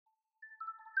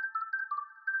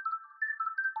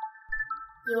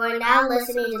You are now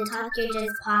listening to Talk Yo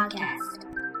Jits Podcast.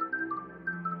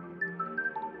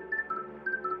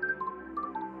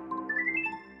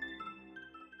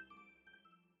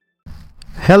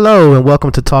 Hello and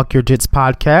welcome to Talk Yo Jits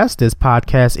Podcast. This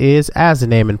podcast is, as the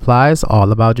name implies,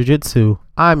 all about Jiu Jitsu.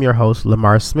 I'm your host,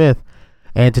 Lamar Smith,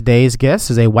 and today's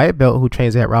guest is a white belt who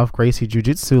trains at Ralph Gracie Jiu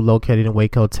Jitsu located in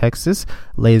Waco, Texas.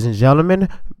 Ladies and gentlemen,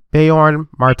 Beorn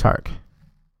Martyrq.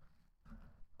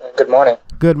 Good morning.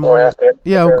 Good morning.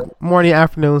 Morning,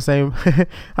 afternoon, same.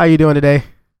 How you doing today?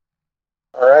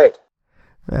 All right.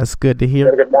 That's good to hear. You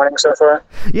had a good morning so far?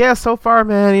 Yeah, so far,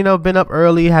 man. Been up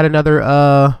early. Had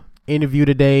another interview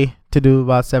today to do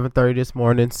about 7:30 this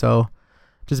morning. So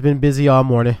just been busy all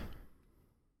morning.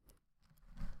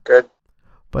 Good.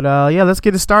 But yeah, let's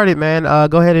get it started, man.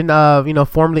 Go ahead and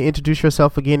formally introduce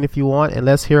yourself again if you want, and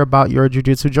let's hear about your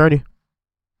jiu-jitsu journey.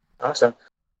 Awesome.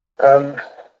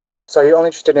 So are you only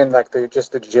interested in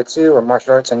just the jiu-jitsu or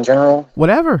martial arts in general?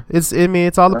 Whatever. It's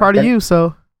all a part of you.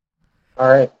 So. All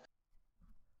right.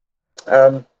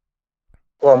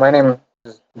 Well, my name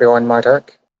is Beorn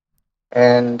Martyrq,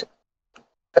 and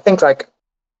I think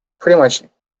pretty much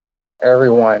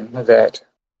everyone that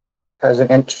has an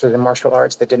interest in martial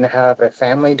arts that didn't have a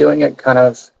family doing it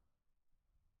I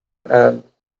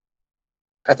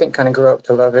think grew up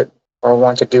to love it or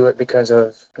want to do it because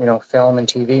of, film and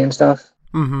TV and stuff.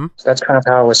 Mm-hmm. So that's kind of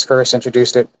how I was first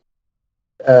introduced to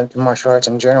martial arts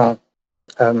in general.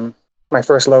 My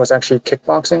first love was actually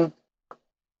kickboxing.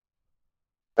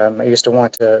 I used to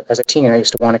want to, as a teen, I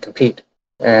used to want to compete.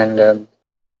 And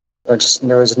I was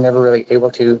never really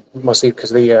able to, mostly because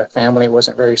the family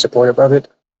wasn't very supportive of it.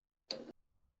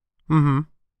 Mm-hmm.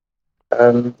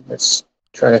 Let's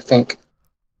try to think.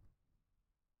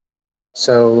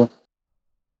 So,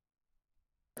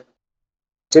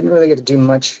 didn't really get to do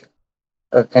much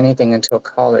of anything until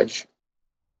college.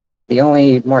 The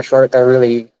only martial art that I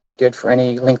really did for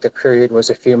any length of period was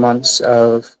a few months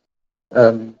of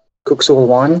Kuksul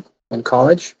Wan in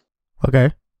college.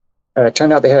 Okay. It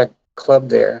turned out they had a club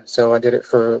there, so I did it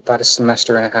for about a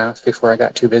semester and a half before I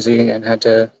got too busy and had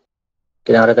to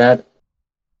get out of that.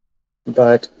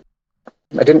 But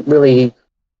I didn't really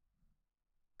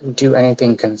do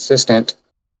anything consistent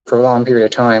for a long period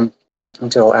of time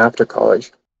until after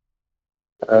college.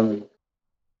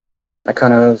 I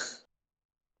kind of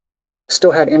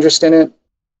still had interest in it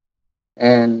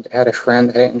and had a friend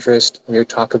that had interest. We would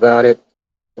talk about it,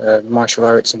 martial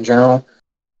arts in general.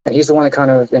 And he's the one that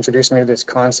kind of introduced me to this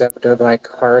concept of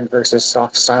hard versus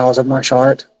soft styles of martial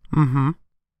art. Mm-hmm.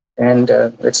 And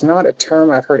it's not a term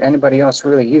I've heard anybody else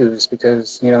really use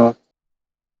because,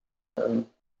 what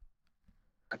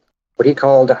he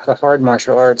called the hard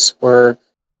martial arts were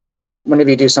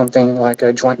whenever you do something like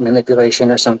a joint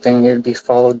manipulation or something, it would be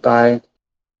followed by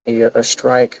a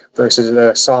strike versus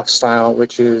a soft style,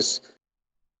 which is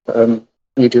you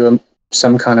do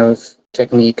some kind of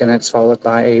technique and it's followed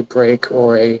by a break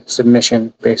or a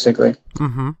submission, basically.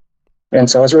 Mm-hmm. And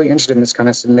so I was really interested in this kind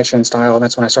of submission style, and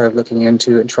that's when I started looking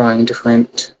into and trying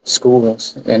different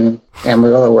schools in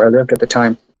Amarillo, where I lived at the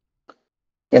time.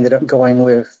 Ended up going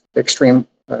with extreme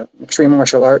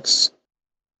martial arts.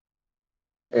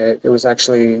 It's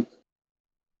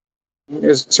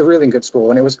a really good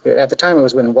school, and it was at the time it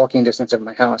was within walking distance of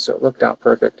my house, so it worked out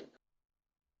perfect.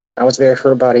 I was there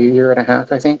for about a year and a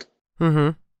half, I think. Mm-hmm.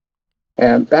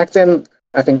 And back then,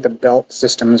 I think the belt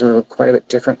systems were quite a bit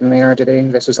different than they are today.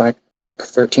 This was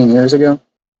 13 years ago.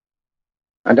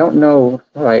 I don't know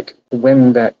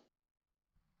when that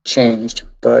changed,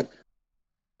 but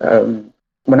when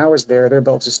I was there, their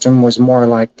belt system was more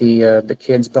like the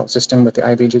kids' belt system with the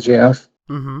IBJJF.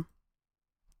 Mm-hmm.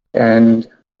 And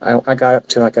I got up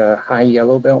to a high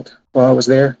yellow belt while I was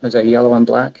there. It was a yellow and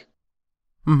black.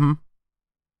 Mm-hmm.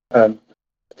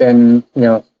 Then,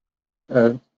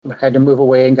 had to move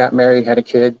away and got married, had a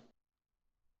kid.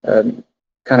 Kind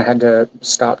of had to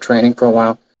stop training for a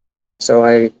while. So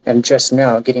I am just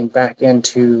now getting back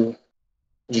into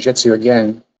jiu-jitsu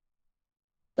again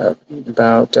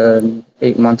about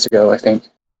 8 months ago, I think.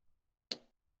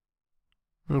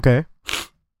 Okay.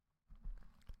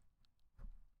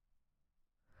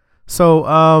 So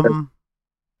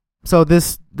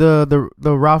the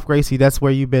Ralph Gracie, that's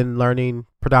where you've been learning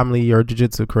predominantly your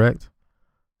jiu-jitsu, correct?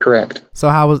 Correct. So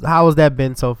how has that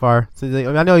been so far? So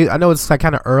I know it's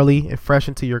kind of early and fresh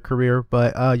into your career,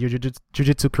 but your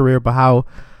jiu-jitsu career. But how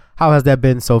has that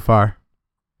been so far?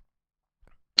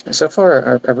 So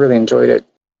far, I've really enjoyed it.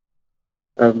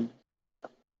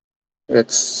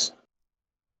 It's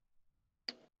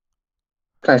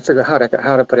trying to figure out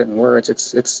how to put it in words.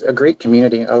 It's a great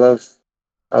community. I love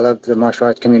the martial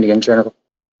arts community in general.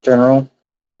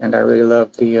 and I really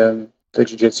love the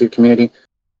jiu-jitsu community.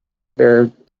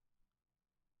 They're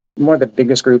one of the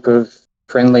biggest group of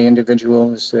friendly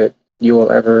individuals that you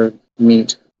will ever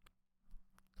meet.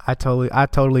 I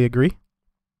totally agree.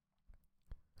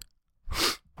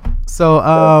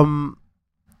 So,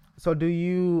 so do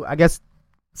you, I guess,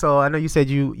 so I know you said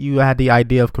you had the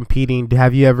idea of competing.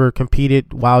 Have you ever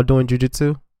competed while doing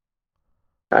jiu-jitsu?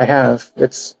 I have.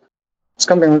 It's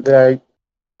something that I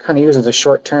kind of use as a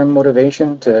short-term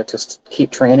motivation to just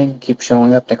keep training, keep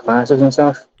showing up to classes and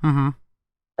stuff. Mm-hmm.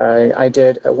 I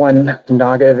did one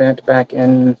Naga event back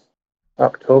in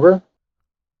October.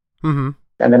 Mm-hmm.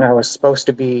 And then I was supposed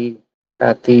to be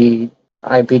at the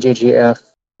IBJJF,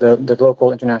 the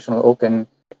local international open,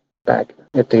 back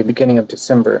at the beginning of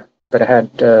December. But I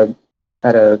had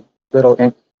a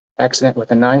little accident with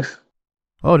a knife.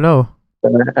 Oh no!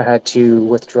 So I had to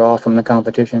withdraw from the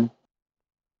competition.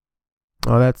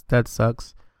 Oh, that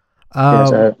sucks.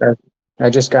 Yes, I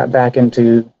just got back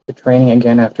into the training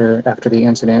again after the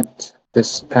incident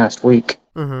this past week.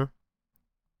 Mm-hmm.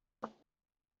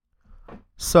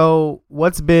 So,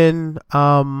 what's been,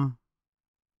 I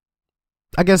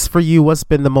guess for you, what's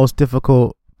been the most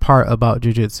difficult part about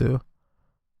jiu-jitsu?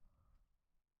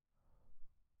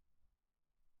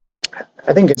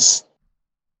 I think it's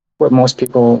what most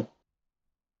people,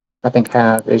 I think,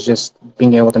 have is just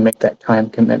being able to make that time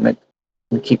commitment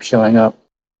and keep showing up.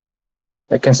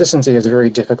 The consistency is very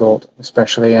difficult,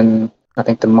 especially in, I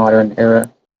think, the modern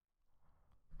era.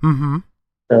 Mm-hmm.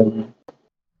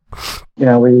 You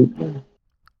know, we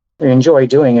enjoy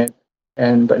doing it,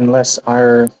 but unless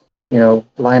our,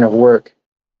 line of work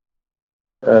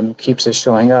keeps us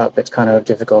showing up, it's kind of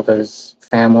difficult as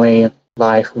family,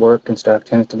 life, work, and stuff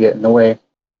tends to get in the way.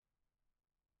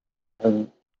 So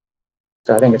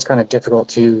I think it's kind of difficult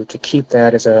to keep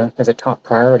that as a top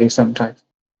priority sometimes.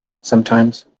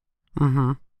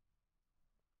 Mm-hmm.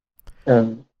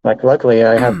 Like luckily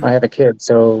I have a kid,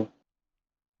 so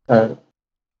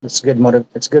it's good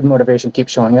motivation to keep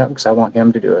showing up because I want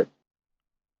him to do it.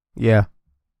 Yeah.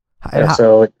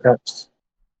 So it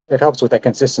helps with that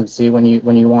consistency when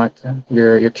you want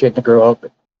your kid to grow up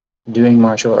doing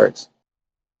martial arts.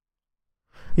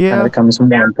 Yeah, and it becomes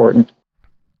more important.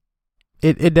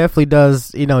 It definitely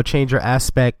does, change your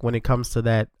aspect when it comes to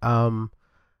that.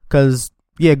 Because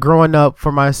growing up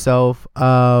for myself,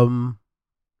 no,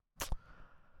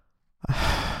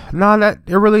 that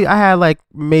it really, I had like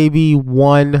maybe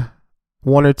one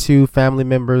or two family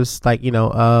members, like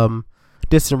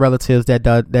distant relatives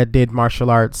that did martial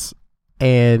arts,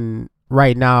 and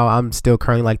right now I'm still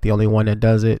currently like the only one that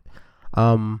does it.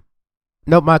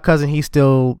 Nope, my cousin,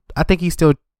 I think he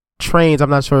still trains. I'm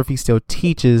not sure if he still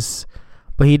teaches,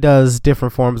 but he does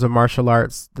different forms of martial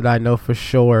arts that I know for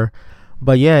sure.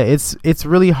 But yeah, it's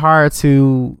really hard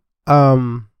to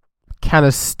kind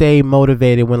of stay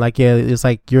motivated when it's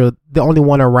like you're the only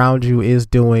one around you is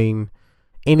doing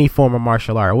any form of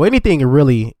martial art or anything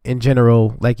really in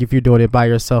general. Like if you're doing it by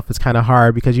yourself, it's kind of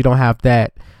hard because you don't have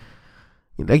that,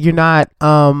 like you're not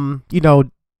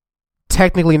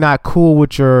technically not cool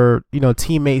with your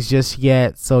teammates just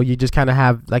yet, so you just kind of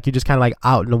like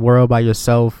out in the world by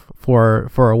yourself for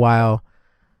a while.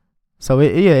 So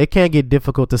it can get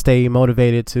difficult to stay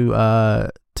motivated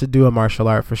to do a martial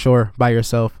art for sure by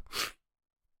yourself.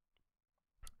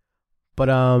 But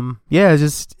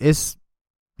it's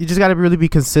you just got to really be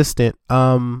consistent.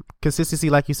 Consistency,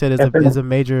 like you said, is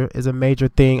a major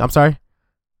thing. I'm sorry.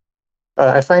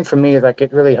 I find for me, like,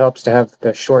 it really helps to have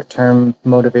the short-term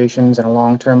motivations and a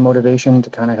long-term motivation to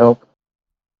kind of help.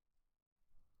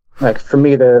 Like for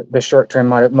me, the short-term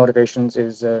motivations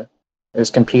is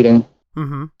competing.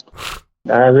 Mm-hmm.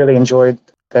 I really enjoyed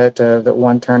that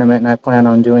one tournament, and I plan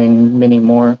on doing many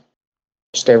more,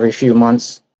 just every few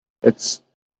months. It's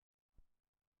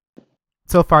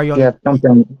so far you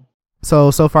something.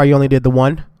 So far you only did the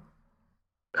one.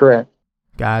 Correct.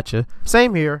 Gotcha.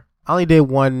 Same here. I only did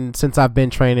one since I've been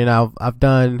training. I've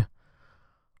done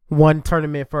one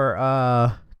tournament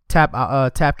for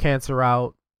tap cancer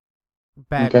out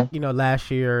back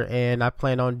last year, and I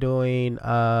plan on doing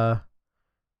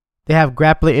they have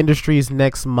Grappling Industries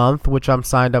next month, which I'm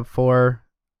signed up for.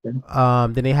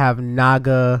 Then they have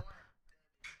Naga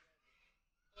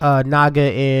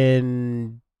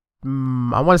in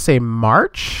I want to say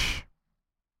March.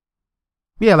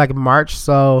 Yeah, like March.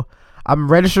 So I'm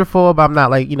registered for it, but I'm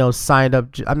not signed up.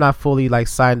 I'm not fully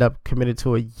signed up, committed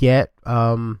to it yet.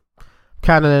 Kind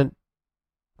of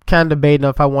debating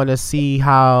if I want to see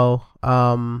how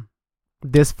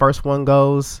this first one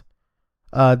goes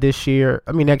next year,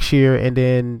 and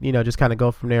then just kind of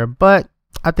go from there. But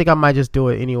I think I might just do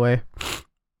it anyway.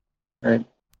 Right.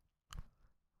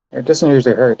 It doesn't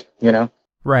usually hurt, you know?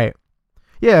 Right.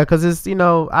 Yeah, because it's,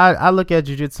 I look at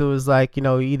jujitsu as like,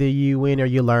 either you win or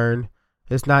you learn.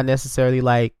 It's not necessarily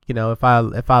like, if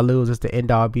I lose, it's the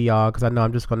end all be all, because I know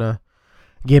I'm just gonna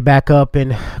get back up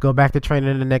and go back to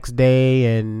training the next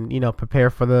day and prepare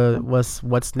for the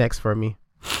what's next for me.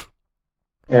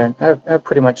 Yeah, I'm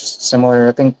pretty much similar.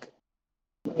 I think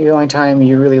the only time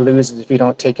you really lose is if you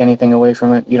don't take anything away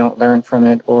from it, you don't learn from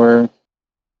it, or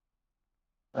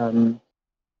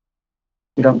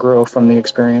you don't grow from the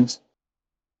experience.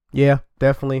 Yeah,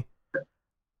 definitely.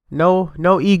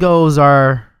 No egos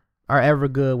are ever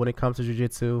good when it comes to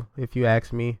jiu-jitsu, if you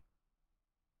ask me.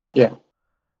 Yeah.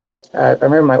 I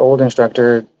remember my old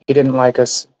instructor, he didn't like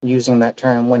us using that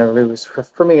term, win or lose.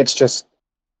 For me, it's just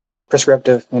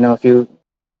prescriptive. If you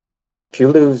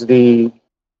lose the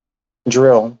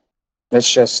drill,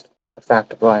 it's just a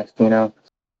fact of life, I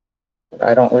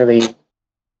didn't really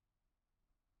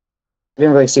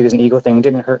see it as an ego thing. It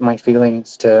didn't hurt my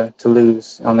feelings to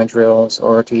lose on the drills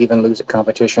or to even lose a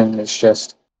competition. It's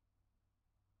just,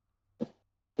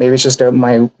 maybe it's just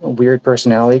my weird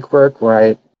personality quirk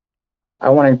where I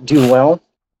want to do well,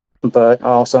 but I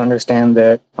also understand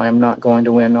that I'm not going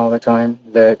to win all the time.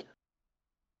 That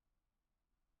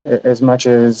as much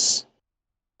as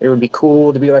it would be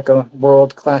cool to be like a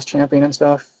world-class champion and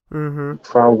stuff,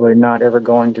 probably not ever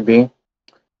going to be.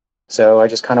 So I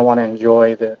just kind of want to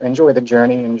enjoy the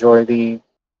journey, enjoy the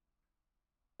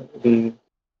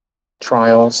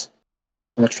trials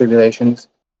and the tribulations.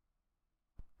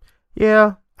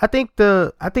 Yeah, I think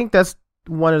that's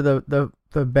one of the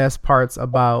best parts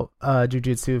about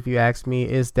jiu-jitsu, if you ask me,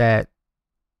 is that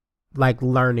like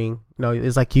learning.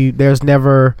 It's like there's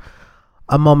never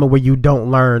a moment where you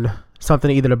don't learn something,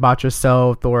 either about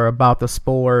yourself or about the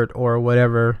sport or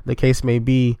whatever the case may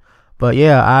be. But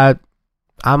yeah,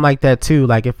 I'm like that too.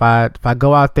 Like if I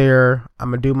go out there, I'm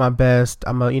gonna do my best.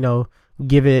 I'm gonna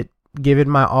give it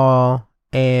my all.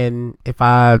 And if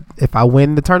I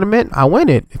win the tournament, I win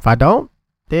it. If I don't,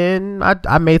 then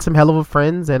I made some hell of a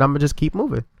friends, and I'm gonna just keep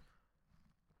moving.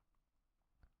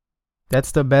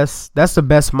 That's the best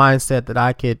mindset that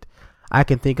I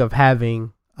can think of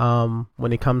having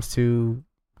when it comes to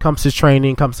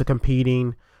training, comes to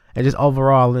competing, and just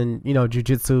overall in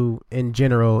jiu-jitsu in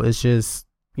general. It's just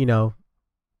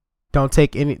don't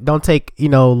take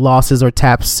losses or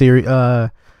taps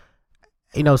serious.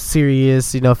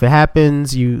 Serious. If it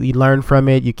happens, you learn from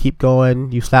it. You keep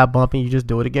going. You slap bumping. You just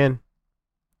do it again.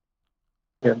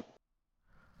 Yeah.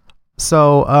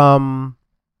 So,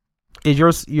 is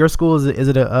your school, is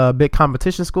it a big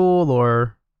competition school,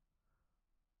 or?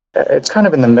 It's kind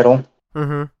of in the middle.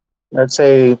 I'd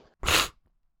say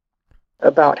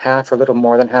about half, or a little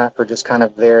more than half, are just kind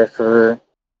of there for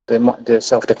the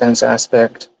self-defense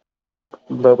aspect.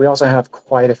 But we also have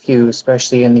quite a few,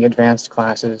 especially in the advanced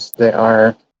classes, that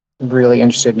are really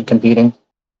interested in competing.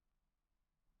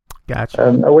 Gotcha.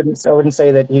 I wouldn't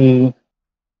say that he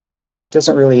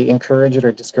doesn't really encourage it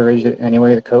or discourage it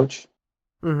anyway, the coach.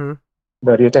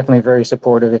 But he's definitely very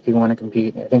supportive if you want to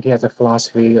compete. I think he has a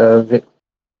philosophy of it.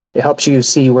 It helps you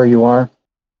see where you are.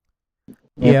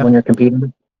 Yeah. When you're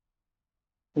competing.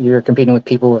 You're competing with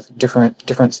people with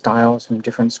different styles from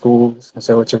different schools, and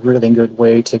so it's a really good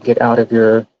way to get out of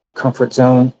your comfort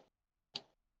zone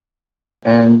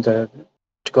and to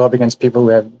go up against people who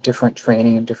have different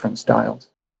training and different styles.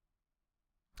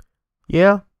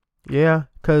 Yeah,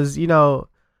 because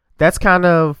that's kind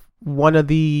of one of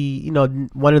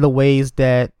the ways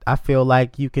that I feel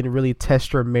like you can really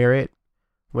test your merit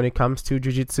when it comes to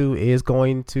jiu-jitsu is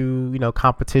going to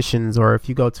competitions, or if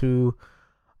you go to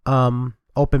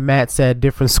open mats at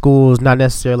different schools, not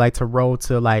necessarily like to roll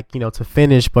to to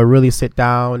finish, but really sit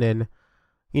down and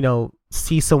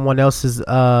see someone else's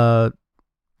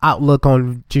outlook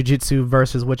on jiu-jitsu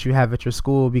versus what you have at your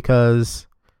school, because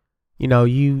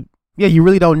you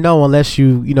really don't know unless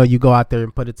you go out there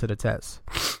and put it to the test.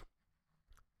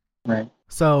 Right.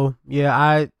 So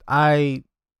yeah, I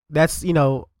that's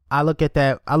I look at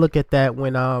that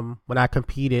when I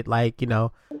competed, like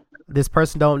this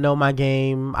person don't know my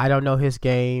game, I don't know his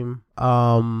game.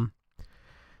 Only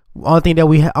thing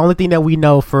that we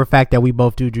know for a fact that we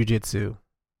both do jiu-jitsu,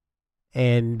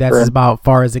 and that's Sure. about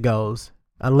far as it goes.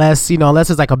 Unless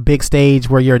it's like a big stage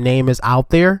where your name is out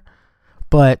there,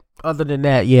 but other than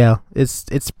that, yeah,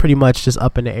 it's pretty much just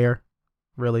up in the air,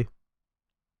 really.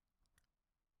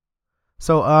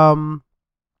 So how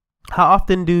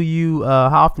often do you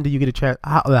get a chance?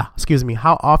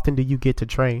 How often do you get to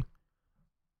train?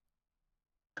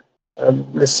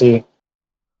 Let's see.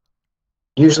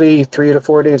 Usually 3 to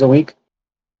 4 days a week.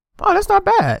 Oh, that's not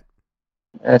bad.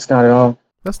 That's not at all.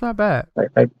 That's not bad.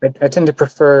 I tend to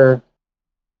prefer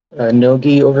no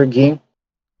gi over gi,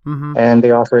 Mm-hmm. and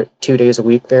they offer it 2 days a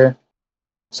week there.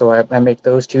 So I make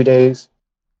those 2 days,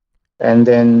 and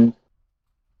then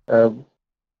uh,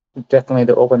 definitely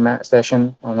the open mat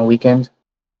session on the weekend.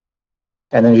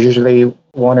 And then usually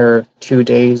 1 or 2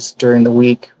 days during the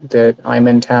week that I'm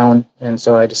in town, and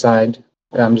so I decide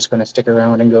I'm just going to stick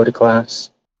around and go to class.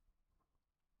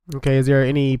 Okay, is there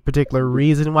any particular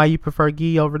reason why you prefer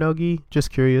gi over no gi?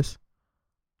 Just curious.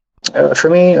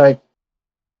 For me, like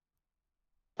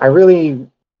I really,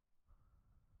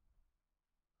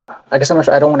 I guess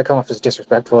I don't want to come off as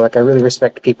disrespectful. Like I really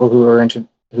respect people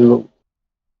who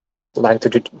like the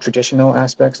traditional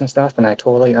aspects and stuff, and I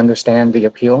totally understand the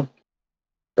appeal.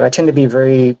 But I tend to be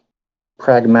very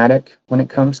pragmatic when it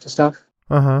comes to stuff.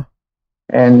 Uh-huh.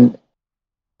 And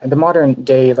in the modern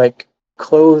day, like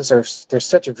there's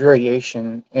such a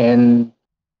variation in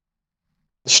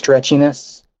the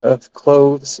stretchiness of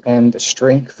clothes and the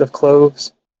strength of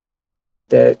clothes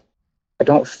that I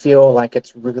don't feel like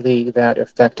it's really that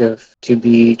effective to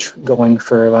be going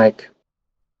for like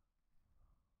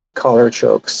collar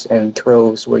chokes and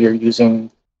throws where you're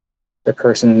using the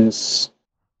person's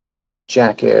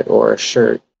jacket or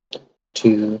shirt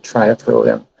to try to throw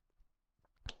them,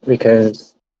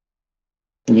 because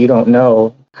you don't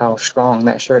know how strong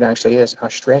that shirt actually is, how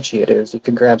stretchy it is. You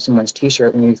could grab someone's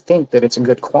t-shirt and you think that it's a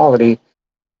good quality,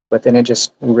 but then it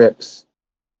just rips,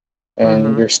 and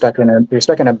Mm-hmm. you're stuck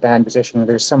in a bad position.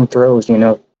 There's some throws,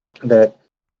 that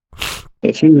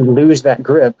if you lose that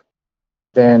grip,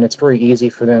 then it's very easy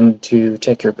for them to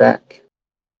take your back,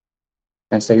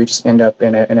 and so you just end up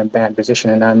in a bad position.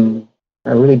 And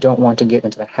I really don't want to get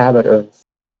into the habit of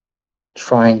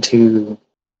trying to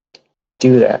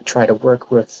do that. Try to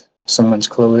work with someone's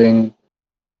clothing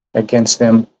against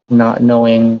them, not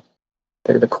knowing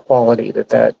the quality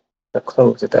the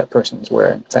clothes that person is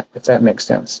wearing. If that makes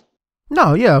sense.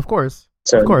 No, yeah, of course. Of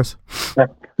So course.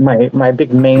 my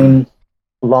big main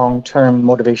long-term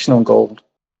motivational goal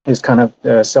is kind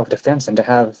of self-defense, and to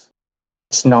have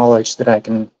this knowledge that I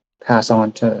can pass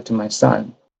on to my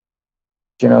son.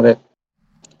 That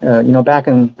back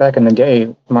in the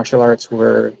day, martial arts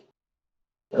were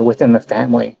within the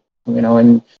family.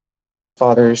 And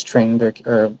fathers trained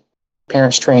or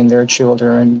parents trained their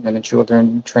children, and the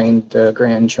children trained the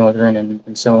grandchildren,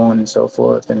 and so on and so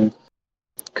forth. And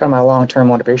kind of my long-term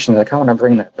motivation is I kind of want to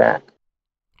bring that back.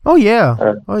 Oh yeah.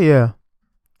 Oh yeah.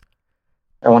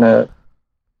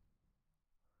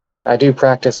 I do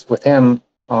practice with him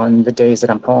on the days that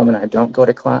I'm home and I don't go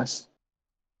to class.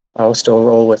 I'll still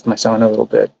roll with my son a little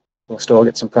bit. We'll still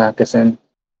get some practice in.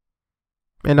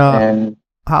 And And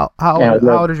how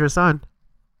old is your son?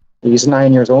 he's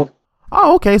 9 years old.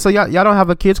 Oh, okay. So y'all don't have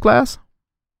a kids class?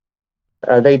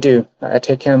 They do. I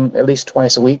take him at least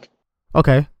twice a week.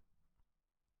 Okay.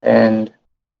 And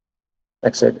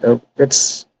like I said,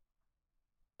 it's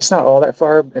not all that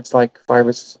far. It's like I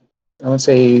would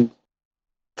say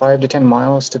 5 to 10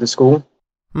 miles to the school.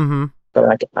 Mm-hmm.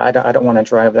 But I don't want to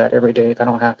drive that every day if I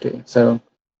don't have to. So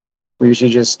we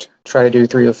usually just try to do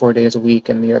 3 or 4 days a week,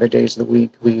 and the other days of the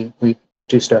week we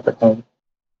do stuff at home.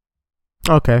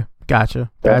 Okay. Gotcha.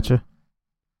 It's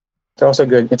also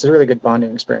good. It's a really good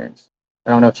bonding experience. I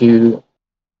don't know if you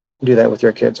do that with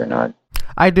your kids or not.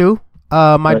 I do.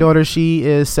 My daughter, she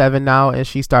is 7 now, and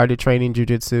she started training Jiu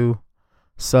Jitsu.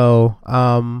 So,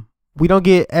 we don't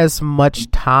get as much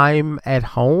time at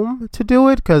home to do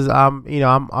it because I've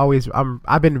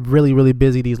been really, really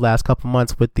busy these last couple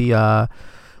months with training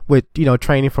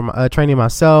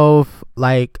myself.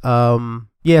 Like, so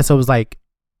it was like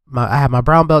I had my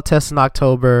brown belt test in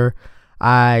October.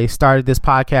 I started this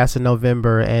podcast in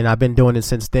November, and I've been doing it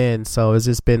since then. So it's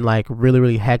just been like really,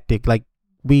 really hectic. Like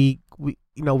we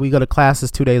go to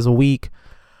classes 2 days a week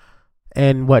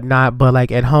and whatnot, but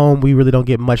like at home we really don't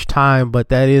get much time. But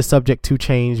that is subject to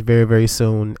change very, very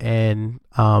soon. And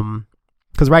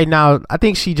because right now I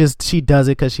think she does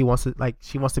it because she wants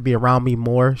to be around me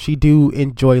more. She do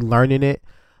enjoy learning it,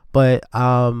 but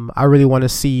I really want to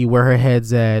see where her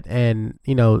head's at, and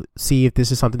see if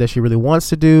this is something that she really wants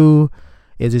to do.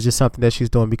 Is it just something that she's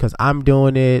doing because I'm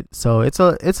doing it? So it's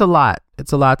a lot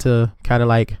to kind of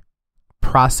like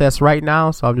process right now.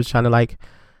 So I'm just trying to like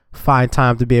find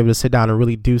time to be able to sit down and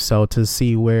really do so, to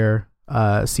see where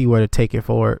to take it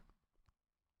forward.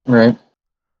 Right.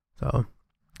 So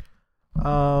I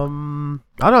don't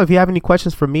know if you have any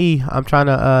questions for me. I'm trying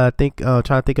to think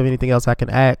of anything else I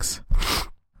can ask.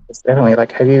 It's definitely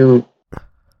like,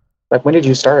 when did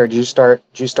you start? Did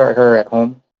you start her at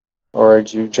home, or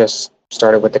did you just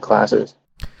start it with the classes?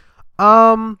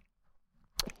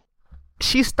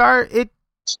 She started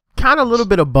kind of a little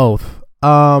bit of both.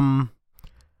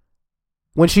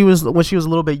 When she was a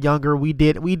little bit younger, we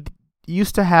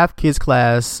used to have kids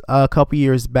class a couple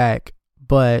years back,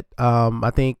 but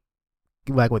I think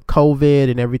like with COVID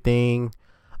and everything,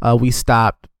 we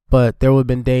stopped. But there would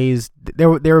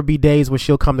be days where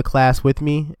she'll come to class with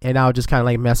me, and I'll just kind of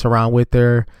like mess around with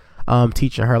her,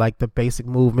 teaching her like the basic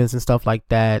movements and stuff like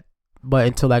that. But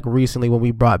until like recently, when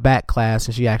we brought back class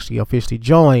and she actually officially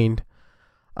joined,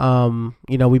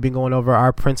 we've been going over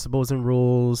our principles and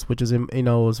rules, which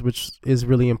is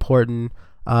really important.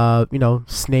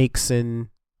 Snakes and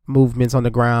movements on the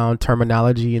ground,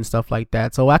 terminology and stuff like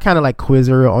that. So I kind of like quiz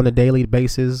her on a daily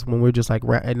basis when we're just like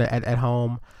at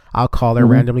home. I'll call her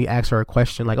randomly, ask her a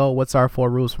question like, oh, what's our 4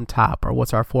 rules from top, or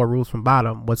what's our 4 rules from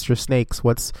bottom? What's your snakes?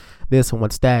 What's this and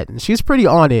what's that? And she's pretty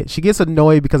on it. She gets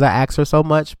annoyed because I ask her so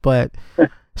much, but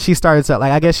she started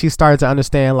to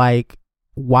understand like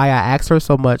why I ask her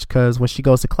so much. Because when she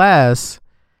goes to class,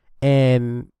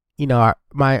 and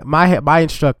my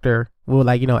instructor will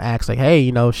like ask like,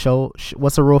 hey, show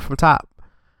what's the rule from top.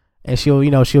 And she'll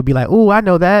be like, "Ooh, I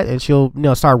know that," and she'll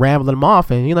start rambling them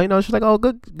off, and she's like, "Oh,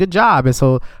 good job." And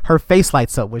so her face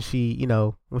lights up when she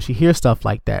hears stuff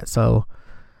like that. So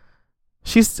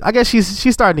she's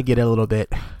starting to get it a little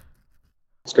bit.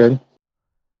 That's good.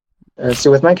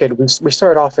 So with my kid, we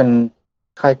started off in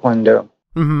Taekwondo,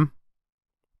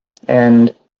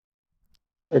 and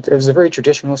it was a very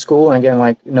traditional school. And again,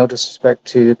 like no disrespect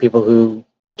to the people who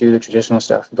do the traditional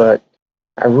stuff, but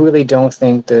I really don't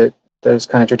think that those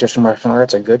kind of traditional martial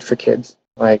arts are good for kids.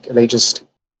 Like it's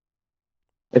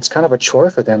kind of a chore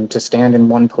for them to stand in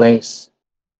one place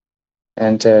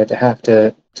and to have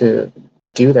to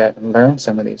do that and learn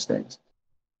some of these things.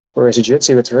 Whereas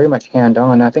jiu-jitsu, it's very much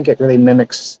hand-on. I think it really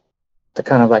mimics the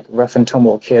kind of like rough and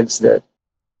tumble the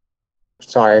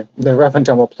rough and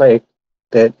tumble play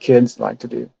that kids like to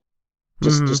do,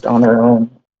 just on their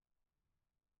own.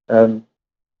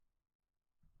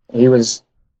 It was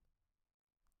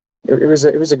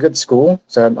a good school,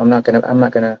 so I don't want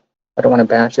to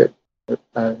bash it.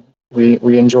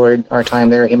 We enjoyed our time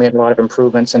there. He made a lot of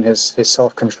improvements in his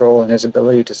self-control and his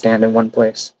ability to stand in one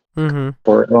place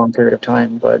for a long period of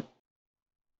time. But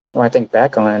when I think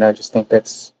back on it, I just think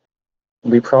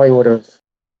we probably would have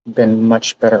been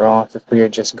much better off if we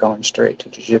had just gone straight to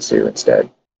jiu-jitsu instead.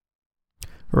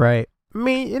 Right. I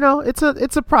mean, it's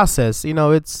a process.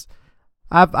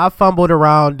 I've fumbled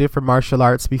around different martial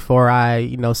arts before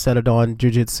I, settled on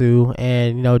jiu-jitsu,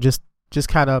 and, just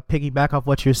kind of piggyback off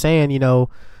what you're saying, you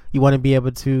want to be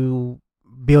able to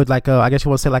build like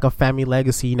a family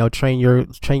legacy, train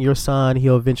your son,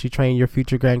 he'll eventually train your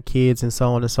future grandkids and so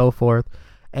on and so forth.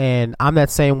 And I'm that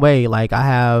same way. Like I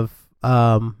have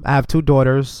 2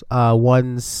 daughters,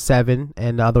 one's 7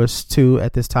 and the other's 2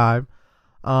 at this time.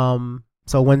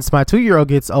 So once my 2-year-old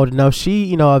gets old enough,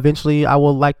 she, eventually I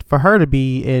will like for her to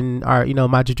be in our,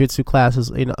 my jiu-jitsu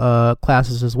classes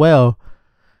as well.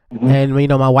 And,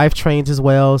 my wife trains as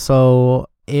well. So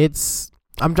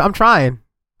I'm trying.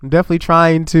 I'm definitely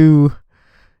trying to,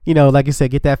 like you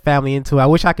said, get that family into it. I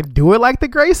wish I could do it like the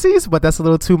Gracies, but that's a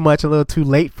little too much, a little too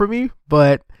late for me.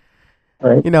 But,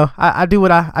 right. I do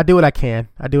what I can.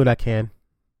 I do what I can.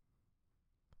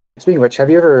 Speaking of which, have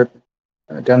you ever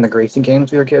done the Gracie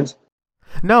games with your kids?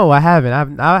 No, I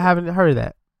haven't. I haven't heard of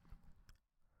that.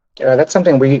 That's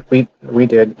something we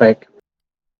did, like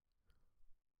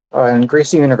in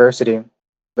Gracie University.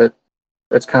 But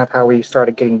that's kind of how we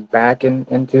started getting back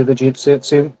into the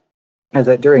jiu-jitsu. Is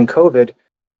that during COVID,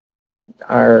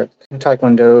 our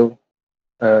Taekwondo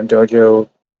dojo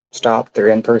stopped their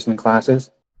in-person classes.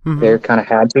 They kind of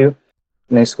had to,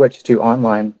 and they switched to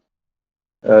online,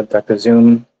 like the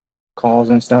Zoom calls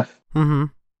and stuff. And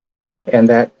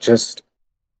that just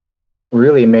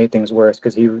really made things worse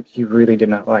because he really did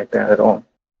not like that at all.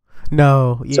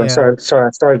 No, yeah. So I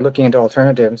started looking into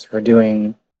alternatives for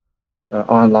doing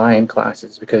online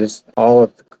classes because all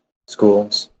of the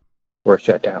schools were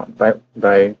shut down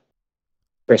by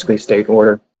basically state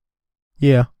order.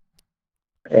 Yeah.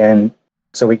 And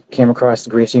so we came across the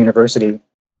Gracie University,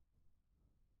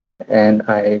 and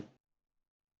I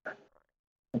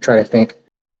try to think.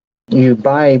 You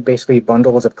buy basically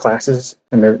bundles of classes,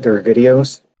 and they're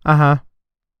videos.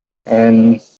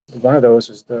 And one of those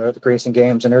was the Gracie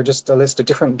games, and they're just a list of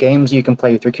different games you can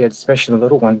play with your kids, especially the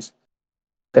little ones,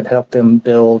 that help them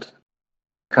build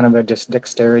kind of a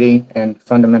dexterity and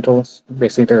fundamentals,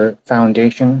 basically their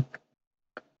foundation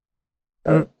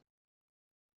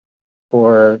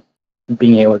for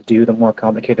being able to do the more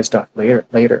complicated stuff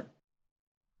later.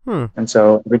 And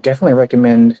so we definitely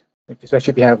recommend,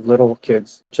 especially if you have little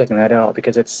kids, checking that out,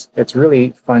 because it's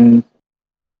really fun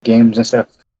games and stuff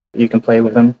You can play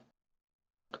with them.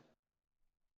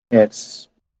 It's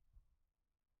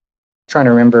trying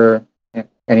to remember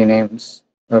any names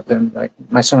of them. Like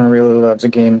my son really loves a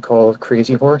game called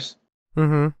Crazy Horse.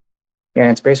 Mm-hmm.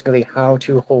 And it's basically how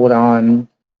to hold on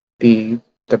the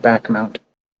back mount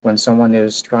when someone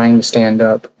is trying to stand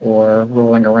up or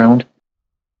rolling around.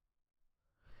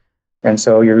 And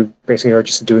so you basically are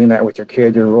just doing that with your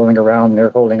kid. You're rolling around and they're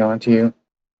holding on to you,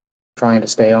 trying to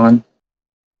stay on.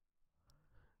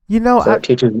 You know, So it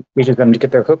teaches them to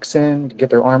get their hooks in, to get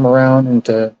their arm around, and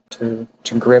to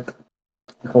grip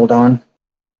and hold on.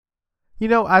 You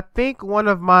know, I think one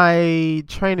of my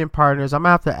training partners, I'm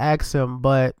gonna have to ask him,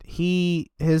 but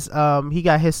he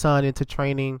got his son into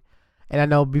training, and I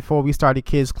know before we started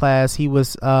kids class, he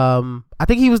was I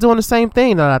think he was doing the same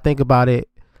thing. Now that I think about it,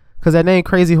 because that name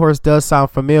Crazy Horse does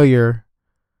sound familiar.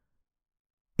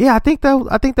 Yeah, I think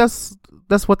that's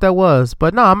what that was.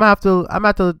 But no, I'm gonna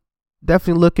have to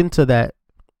definitely look into that.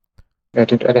 I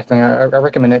definitely I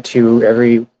recommend it to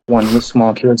everyone with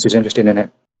small kids who's interested in it.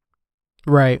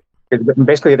 Right.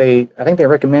 Basically, I think they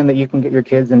recommend that you can get your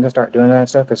kids in to start doing that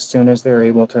stuff as soon as they're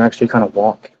able to actually kind of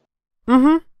walk.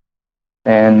 Mm-hmm.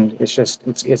 And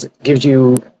it gives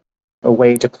you a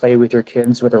way to play with your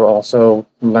kids, but they're also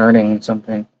learning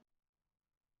something.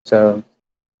 So,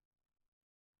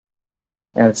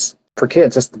 as for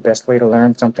kids, that's the best way to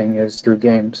learn something is through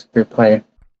games, through play.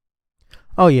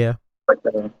 Oh yeah.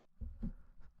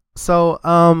 So,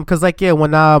 cause like, yeah,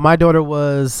 when my daughter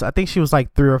was, I think she was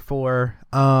like 3 or 4,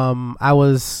 I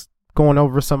was going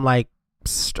over some like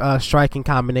striking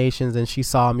combinations, and she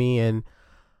saw me, and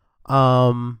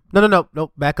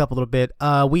no, back up a little bit.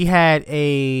 We had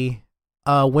a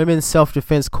women's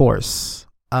self-defense course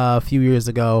a few years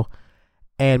ago,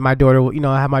 and my daughter, you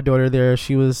know, I had my daughter there.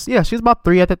 She was about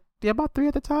 3 at the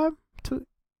time,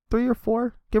 3 or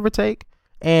 4, give or take.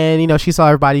 And, you know, she saw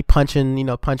everybody punching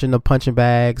the punching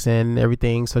bags and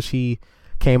everything. So she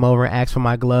came over and asked for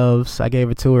my gloves. I gave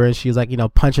it to her, and she was like, you know,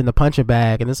 punching the punching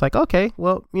bag. And it's like, okay,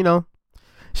 well, you know,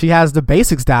 she has the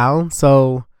basics down.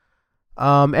 So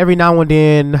every now and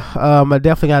then, I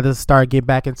definitely got to start getting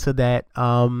back into that.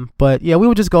 But yeah, we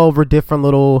would just go over different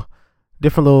little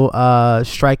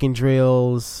striking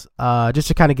drills, just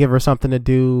to kind of give her something to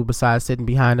do besides sitting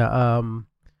behind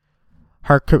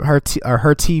her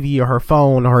TV or her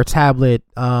phone or her tablet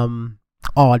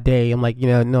all day. I'm like, you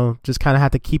know, no, just kind of have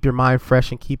to keep your mind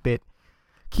fresh and keep it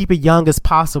young as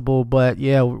possible. But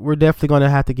yeah, we're definitely going to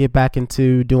have to get back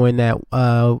into doing that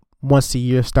once the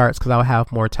year starts, because I'll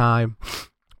have more time.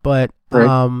 But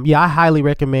right. Yeah, I highly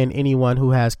recommend anyone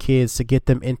who has kids to get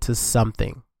them into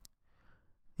something.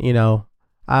 You know,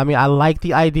 I mean, I like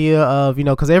the idea of, you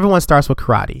know, because everyone starts with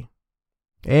karate.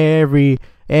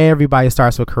 Everybody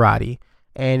starts with karate.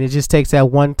 And it just takes that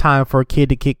one time for a kid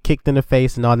to get kicked in the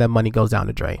face, and all that money goes down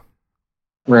the drain.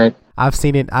 Right. I've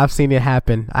seen it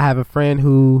happen. I have a friend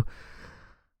who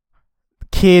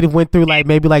kid went through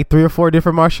maybe 3 or 4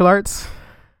 different martial arts.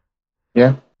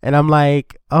 Yeah. And I'm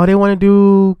like, oh, they want to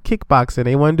do kickboxing,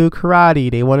 they want to do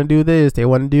karate, they want to do this, they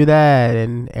want to do that.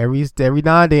 And every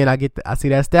now and then I see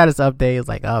that status update. It's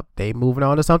like, oh, they moving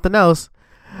on to something else.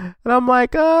 And I'm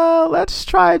like, let's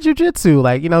try Jiu Jitsu.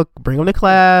 Like, you know, bring them to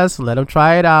class, let them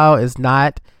try it out. It's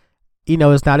not, you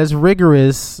know, it's not as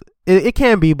rigorous. It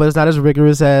can be, but it's not as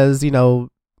rigorous as, you know,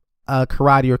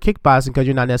 karate or kickboxing, because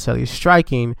you're not necessarily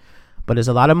striking. But there's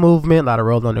a lot of movement, a lot of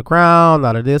rolling on the ground, a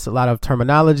lot of this, a lot of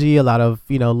terminology, a lot of,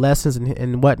 you know, lessons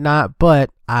and whatnot. But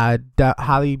I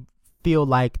highly feel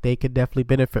like they could definitely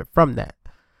benefit from that.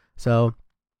 So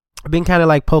I've been kind of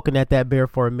like poking at that bear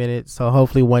for a minute, so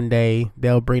hopefully one day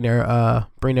they'll bring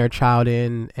their child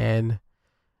in, and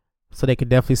so they could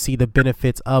definitely see the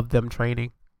benefits of them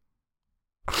training.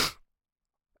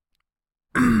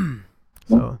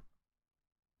 So,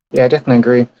 yeah, I definitely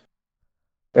agree.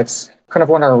 That's kind of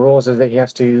one of our rules, is that he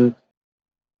has to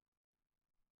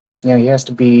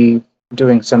be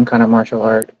doing some kind of martial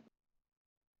art.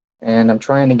 And I'm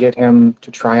trying to get him to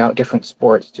try out different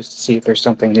sports just to see if there's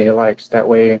something that he likes. That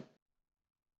way,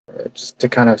 just to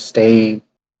kind of stay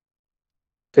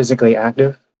physically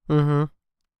active. mm-hmm.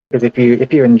 Because if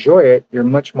you enjoy it, you're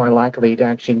much more likely to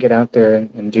actually get out there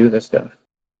and do this stuff.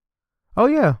 Oh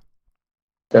yeah.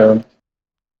 So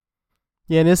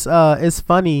Yeah, and it's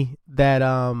funny that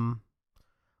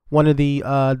one of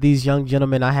these young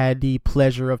gentlemen I had the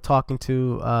pleasure of talking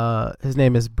to, his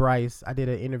name is Bryce. I did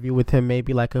an interview with him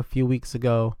maybe like a few weeks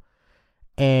ago,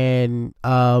 and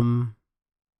when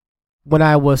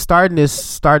I was starting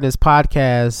this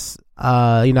podcast,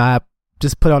 you know, I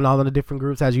just put on all of the different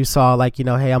groups, as you saw, like, you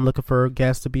know, hey, I'm looking for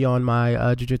guests to be on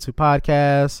my Jiu Jitsu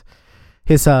podcast.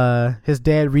 his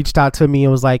dad reached out to me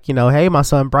and was like, hey, my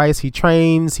son Bryce, he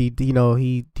trains, he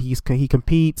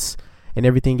competes and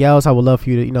everything else. I would love for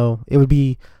you to, it would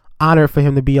be honored for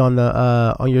him to be on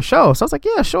your show. So I was like,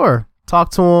 yeah, sure.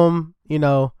 Talk to him,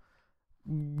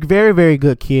 very, very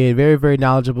good kid, very, very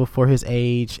knowledgeable for his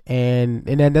age. And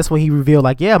then that's when he revealed,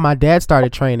 like, yeah, my dad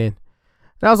started training.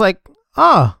 And I was like,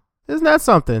 oh, isn't that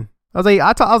something? I was like,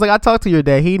 I talked to your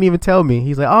dad. He didn't even tell me.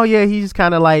 He's like, oh yeah, he's just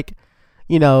kind of like,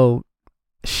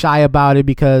 shy about it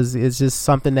because it's just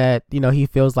something that, he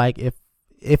feels like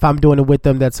if I'm doing it with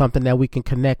them, that's something that we can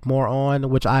connect more on,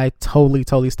 which I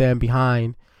totally stand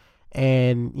behind.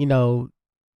 And,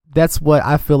 that's what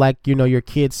I feel like, your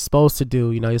kid's supposed to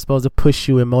do. You're supposed to push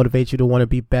you and motivate you to want to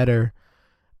be better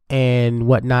and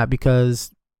whatnot,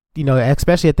 because,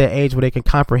 especially at that age where they can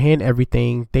comprehend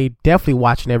everything, they definitely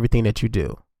watching everything that you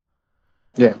do.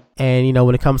 Yeah. And,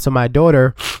 when it comes to my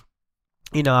daughter,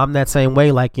 I'm that same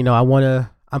way. Like,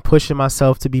 I'm pushing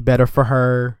myself to be better for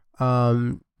her.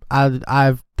 I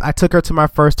took her to my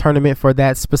first tournament for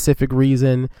that specific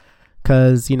reason.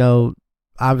 Cause,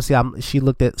 obviously she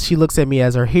looks at me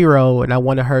as her hero, and I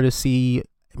wanted her to see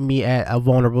me at a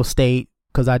vulnerable state.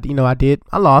 Cause I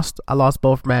lost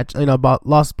both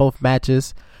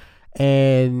matches.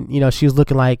 And, she was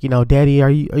looking like, Daddy, are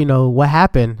you, what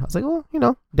happened? I was like, well,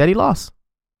 Daddy lost.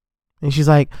 And she's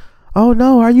like, oh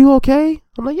no, are you okay?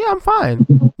 I'm like, yeah, I'm fine.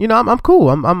 I'm cool.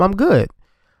 I'm good.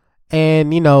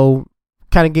 And,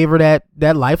 kind of gave her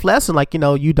that life lesson. Like,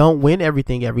 you don't win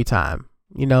everything every time.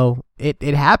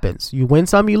 It happens. You win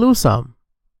some, you lose some.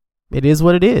 It is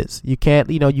what it is. You can't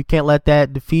let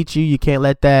that defeat you. You can't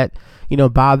let that,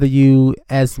 bother you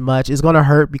as much. It's going to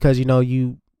hurt because,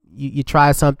 you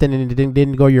try something and it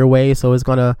didn't go your way. So you're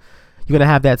going to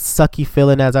have that sucky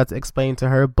feeling, as I explained to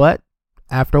her. But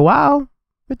after a while,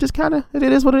 it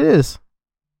is what it is.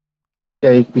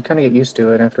 Yeah, you kind of get used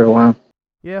to it after a while.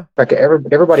 Yeah. Like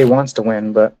everybody wants to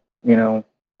win, but,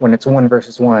 when it's 1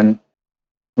 versus 1,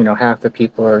 half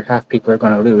people are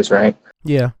going to lose, right?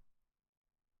 Yeah.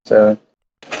 So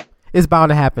it's bound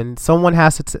to happen. Someone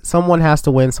has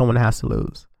to win, someone has to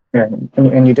lose. Yeah,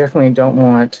 and you definitely don't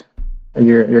want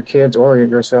your kids or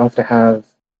yourself to have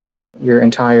your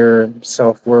entire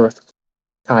self-worth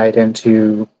tied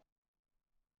into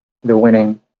the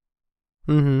winning.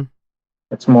 Mm-hmm.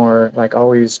 It's more like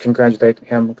always congratulate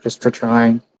him just for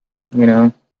trying.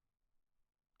 You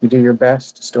do your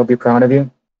best, still be proud of you.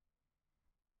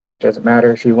 Doesn't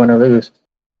matter if you win or lose.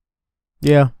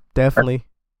 Yeah, definitely.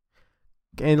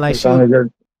 And like, as long as you're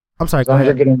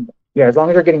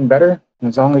getting better, and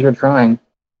as long as you're trying,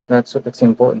 that's the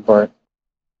important part.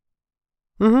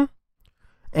 Mm-hmm.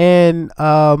 And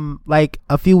like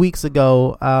a few weeks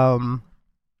ago,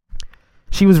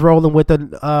 she was rolling with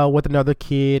another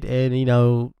kid, and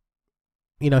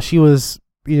she was,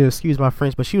 excuse my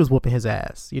French, but she was whooping his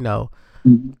ass.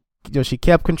 Mm-hmm. She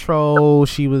kept control.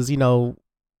 She was,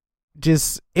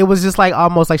 it was just like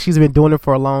almost like she's been doing it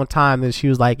for a long time. And she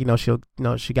was like, she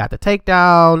got the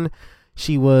takedown.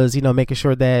 She was, making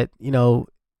sure that,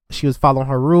 she was following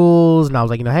her rules. And I was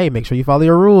like, hey, make sure you follow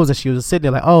your rules. And she was sitting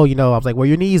there like, oh, I was like, where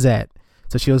your knees at?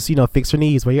 So she'll, fix her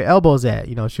knees. Where your elbows at?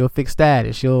 She'll fix that.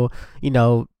 And she'll,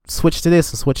 switch to this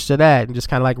and switch to that, and just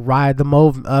kind of like ride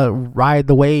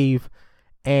the wave.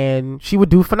 And she would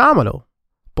do phenomenal.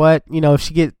 But, if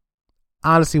she get,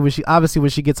 honestly, when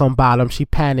she gets on bottom, she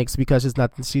panics because it's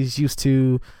nothing she's used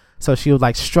to. So she would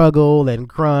like struggle and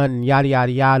grunt and yada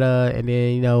yada yada, and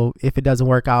then if it doesn't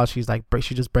work out, she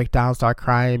just break down, start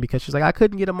crying because she's like, I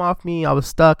couldn't get him off me, I was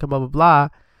stuck, and blah blah blah.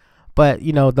 But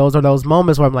those are those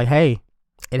moments where I'm like, hey,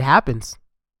 it happens.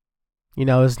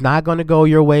 It's not going to go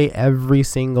your way every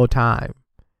single time.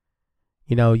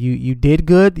 You did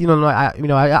good.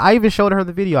 I even showed her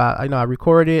the video. I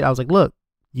recorded it. I was like, look,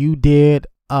 you did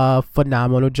a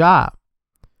phenomenal job.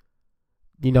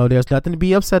 There's nothing to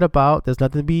be upset about. There's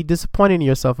nothing to be disappointed in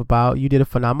yourself about. You did a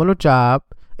phenomenal job,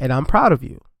 and I'm proud of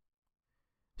you.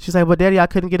 She's like, but Daddy, I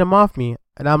couldn't get him off me.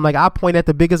 And I'm like, I point at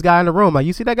the biggest guy in the room. Like,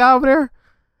 you see that guy over there?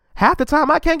 Half the time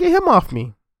I can't get him off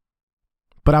me.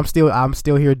 But I'm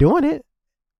still here doing it.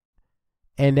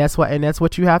 And that's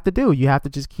what you have to do. You have to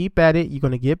just keep at it. You're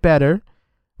going to get better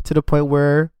to the point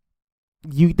where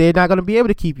they're not going to be able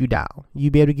to keep you down.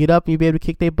 You'll be able to get up and you'll be able to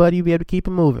kick their butt. You'll be able to keep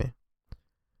it moving.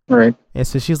 Right. And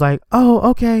so she's like, oh,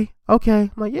 okay. I'm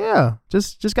like, yeah,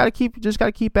 just got to keep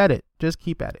at it. Just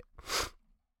keep at it.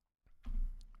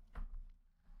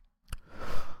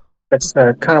 That's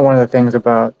kind of one of the things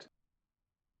about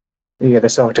the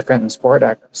self-defense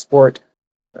sport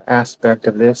aspect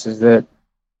of this, is that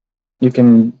you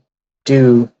can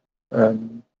do, what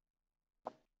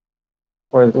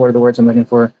are the words I'm looking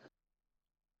for?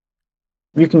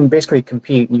 you can basically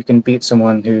compete. You can beat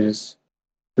someone who's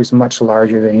much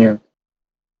larger than you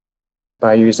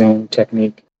by using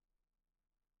technique.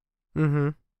 Mm-hmm.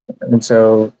 And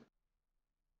so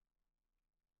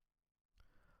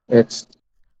it's,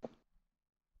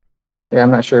 yeah,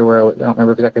 I'm not sure I don't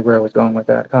remember exactly where I was going with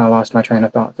that. I kind of lost my train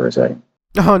of thought for a second.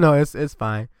 Oh no, it's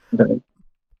fine.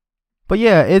 But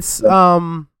yeah, it's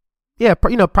yeah,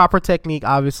 proper technique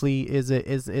obviously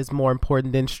is more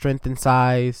important than strength and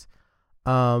size,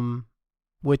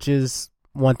 which is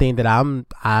one thing that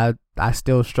I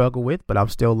still struggle with, but I'm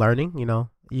still learning.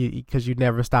 Because you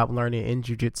never stop learning in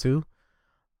jiu-jitsu.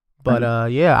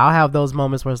 But yeah, I'll have those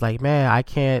moments where it's like, man, I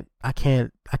can't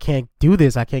do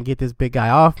this. I can't get this big guy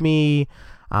off me.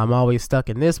 I'm always stuck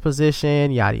in this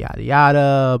position, yada yada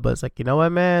yada. But it's like, you know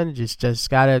what, man, just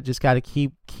gotta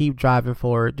keep driving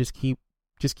forward. Just keep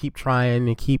trying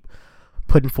and keep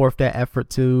putting forth that effort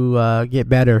to get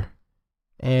better.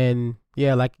 And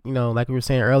yeah, like we were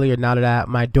saying earlier, now that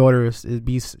my daughter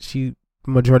she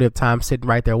majority of the time sitting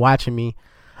right there watching me,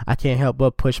 I can't help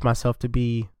but push myself to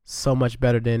be so much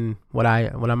better than what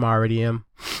I'm already am.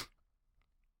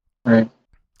 Right.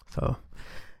 So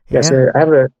yeah, so I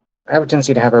have a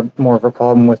tendency to have more of a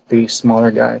problem with the smaller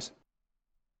guys.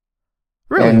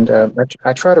 Really? And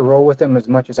I try to roll with them as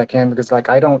much as I can because I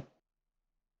try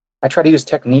to use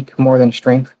technique more than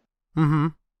strength. Mm-hmm.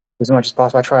 As much as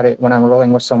possible. I try to, when I'm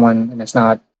rolling with someone and it's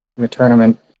not in a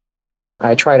tournament,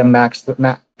 I try to match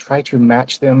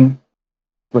them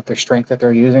with the strength that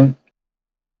they're using.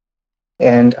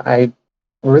 And I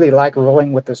really like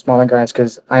rolling with the smaller guys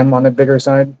because I'm on the bigger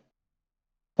side.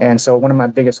 And so one of my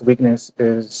biggest weaknesses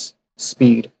is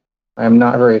speed. I'm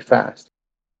not very fast.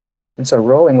 And so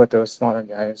rolling with those smaller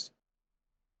guys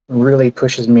really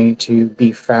pushes me to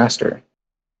be faster.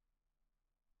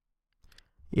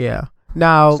 Yeah.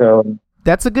 Now, so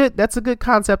that's a good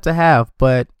concept to have,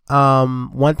 but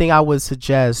one thing I would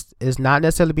suggest is not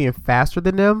necessarily being faster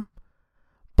than them,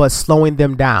 but slowing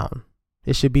them down.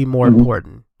 It should be more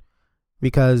important,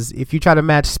 because if you try to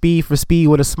match speed for speed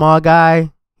with a small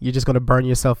guy, you're just going to burn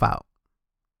yourself out.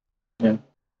 Yeah.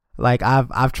 Like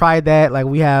I've tried that. Like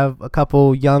we have a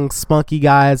couple young spunky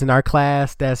guys in our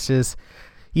class that's just,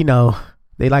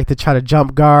 they like to try to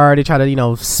jump guard. They try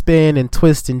to, spin and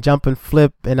twist and jump and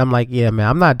flip. And I'm like, yeah, man,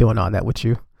 I'm not doing all that with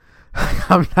you.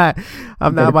 I'm not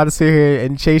about to sit here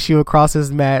and chase you across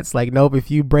his mats. Like, nope. If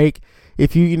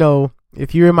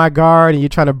you're in my guard and you're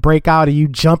trying to break out and you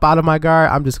jump out of my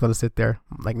guard, I'm just going to sit there.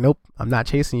 I'm like, nope, I'm not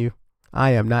chasing you.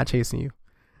 I am not chasing you.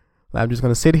 I'm just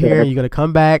going to sit here and you're going to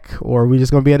come back, or we're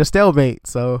just going to be at a stalemate.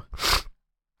 So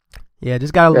yeah,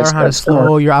 just got to learn how to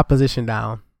slow your opposition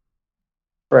down.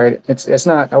 Right. It's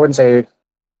not, I wouldn't say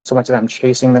so much that I'm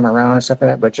chasing them around or something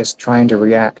like that, but just trying to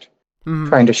react,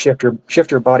 trying to shift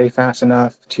your body fast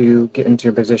enough to get into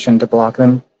a position to block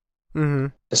them,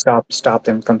 to stop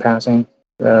them from passing,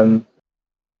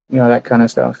 that kind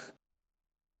of stuff.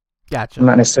 Gotcha. I'm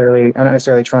not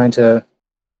necessarily trying to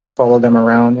follow them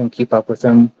around and keep up with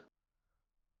them.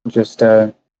 Just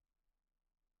trying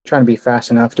to be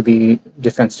fast enough to be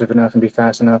defensive enough and be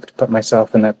fast enough to put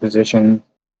myself in that position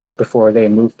before they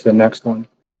move to the next one.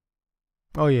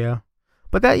 Oh yeah,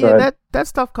 but that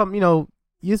stuff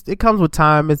it comes with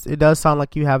time. It does sound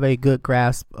like you have a good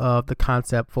grasp of the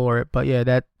concept for it, but yeah,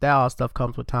 that all stuff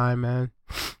comes with time, man.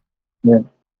 Yeah.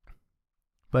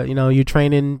 But you're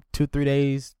training 2-3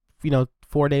 days,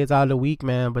 4 days out of the week,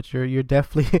 man. But you're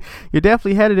definitely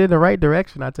headed in the right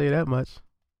direction. I'll tell you that much.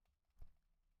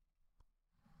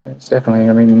 It's definitely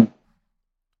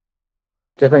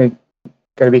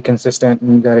got to be consistent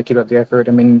and got to keep up the effort.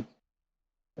 The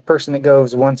person that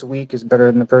goes once a week is better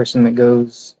than the person that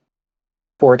goes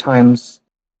 4 times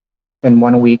in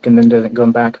 1 week and then doesn't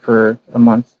go back for a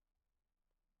month.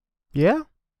 Yeah,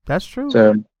 that's true.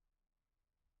 So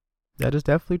that is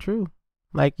definitely true.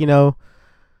 Like,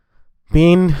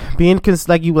 being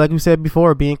like you said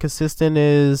before, being consistent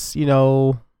is,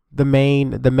 the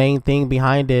main thing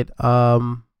behind it.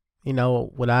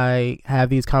 When I have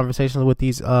these conversations with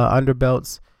these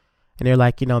underbelts, and they're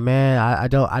like, man, I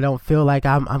don't feel like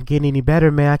I'm getting any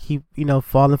better, man. I keep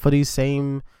falling for these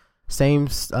same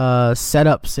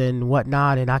setups and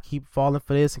whatnot, and I keep falling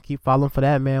for this and keep falling for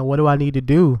that, man. What do I need to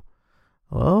do?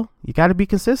 Well, you got to be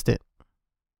consistent.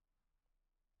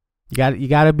 You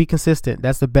got to be consistent.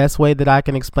 That's the best way that I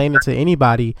can explain it to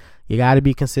anybody. You got to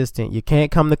be consistent. You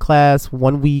can't come to class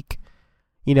 1 week,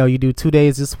 you do 2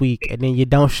 days this week, and then you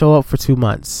don't show up for 2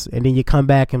 months, and then you come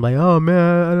back and like, oh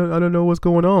man, I don't know what's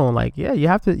going on. Like, yeah, you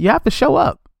have to show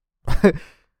up.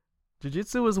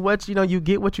 Jiu-jitsu is what you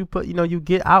get what you put. You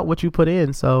get out what you put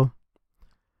in. So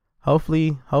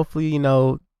hopefully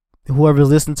whoever's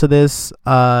listened to this,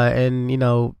 and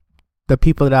the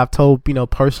people that I've told,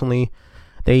 personally,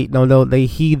 they know they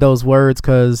heed those words,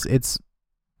 because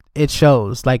it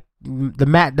shows. Like, the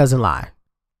mat doesn't lie.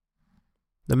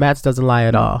 The mats doesn't lie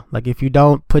at all. Like, if you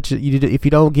don't if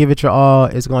you don't give it your all,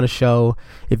 it's going to show.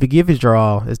 If you give it your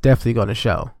all, it's definitely going to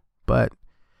show. But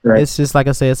it's just, like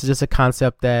I said, it's just a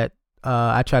concept that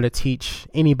I try to teach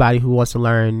anybody who wants to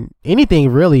learn anything,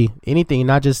 really anything,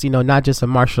 not just a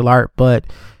martial art, but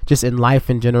just in life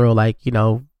in general. Like,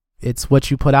 it's what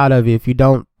you put out of it.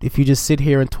 If you just sit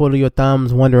here and twiddle your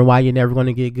thumbs wondering why you're never going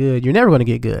to get good, you're never going to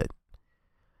get good.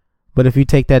 But if you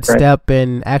take that step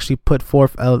and actually put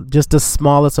forth just the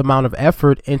smallest amount of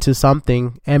effort into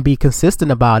something and be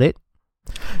consistent about it,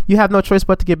 you have no choice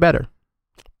but to get better.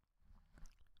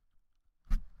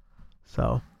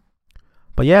 So,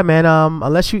 but yeah, man,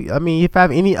 if you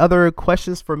have any other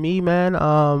questions for me, man,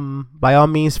 by all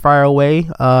means, fire away.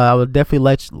 I would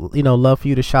definitely love for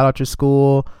you to shout out your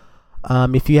school.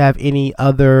 If you have any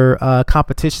other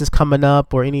competitions coming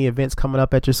up or any events coming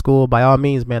up at your school, by all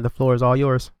means, man, the floor is all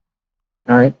yours.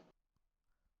 All right.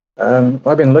 Well,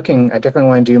 I've been looking. I definitely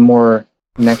want to do more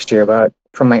next year, but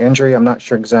from my injury, I'm not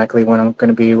sure exactly when I'm going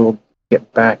to be able to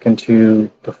get back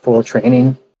into the full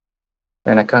training.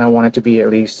 And I kind of want it to be at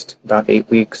least about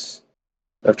 8 weeks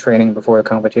of training before the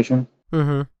competition.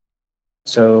 Mm-hmm.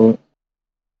 So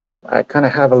I kind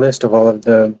of have a list of all of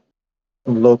the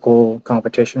local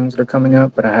competitions that are coming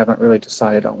up, but I haven't really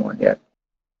decided on one yet.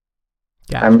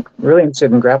 Gotcha. I'm really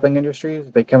interested in grappling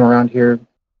industries. They come around here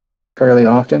fairly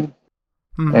often,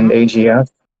 and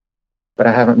AGF, but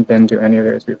I haven't been to any of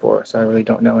theirs before, so I really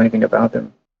don't know anything about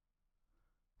them.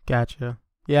 Gotcha.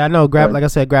 Yeah, I know. Like I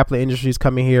said, grappling industries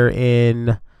coming here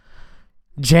in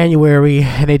January,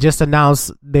 and they just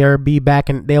announced they'll be back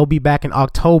in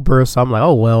October. So I'm like,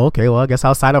 oh well, okay, well I guess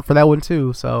I'll sign up for that one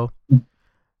too. So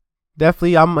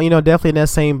definitely, I'm definitely in that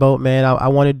same boat, man. I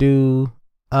want to do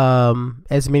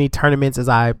as many tournaments as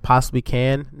I possibly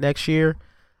can next year,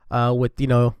 with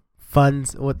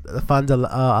funds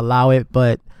allow it,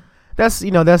 but that's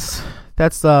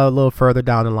a little further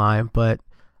down the line. But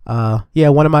yeah,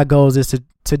 one of my goals is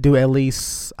to do at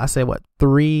least, I say,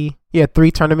 three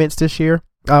tournaments this year.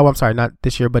 Oh, I'm sorry, not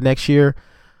this year, but next year.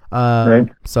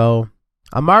 So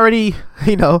I'm already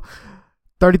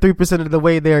 33% of the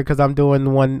way there, because I'm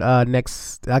doing one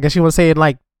next, I guess you want to say, in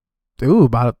like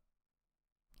about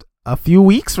a few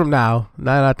weeks from now.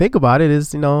 Now that I think about it,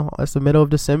 it's the middle of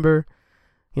December.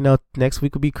 Next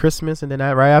week will be Christmas, and then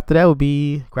right after that will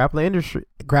be grappling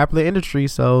industry.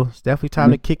 So it's definitely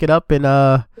time to kick it up and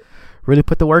really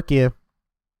put the work in.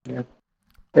 Yeah.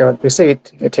 They say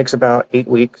it takes about 8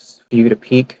 weeks for you to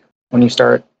peak when you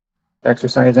start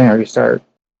exercising or you start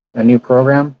a new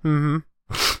program. Mm-hmm.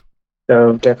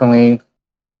 So definitely,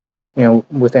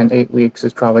 within 8 weeks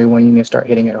is probably when you need to start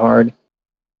hitting it hard.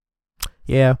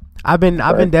 Yeah. I've been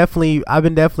definitely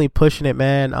pushing it,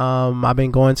 man. I've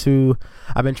been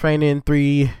training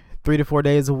 3 to 4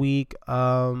 days a week.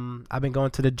 I've been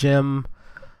going to the gym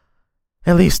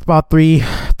at least about three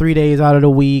days out of the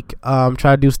week. Try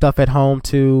to do stuff at home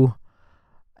too.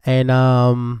 And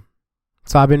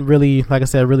so I've been really, like I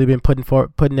said, really been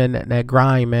putting in that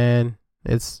grind, man.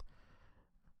 It's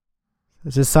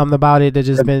just something about it that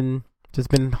just been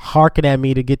harking at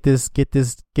me to get this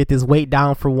weight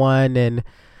down, for one, and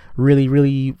really,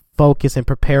 really focus and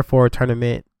prepare for a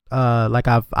tournament like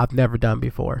I've never done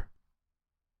before.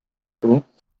 Cool.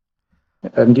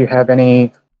 Do you have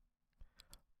any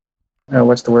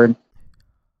what's the word?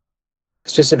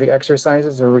 Specific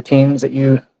exercises or routines that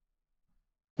you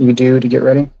do to get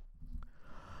ready?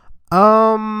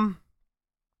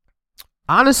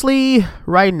 Honestly,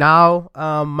 right now,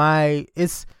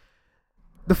 it's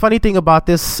the funny thing about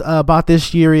this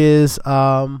year is,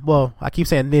 well, I keep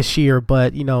saying this year,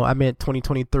 but I meant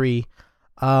 2023.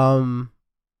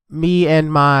 Me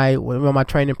and my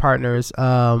training partners,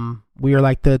 we are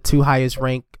like the 2 highest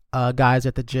ranked guys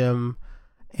at the gym,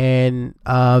 and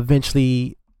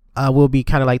eventually we'll be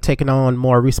kind of like taking on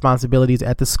more responsibilities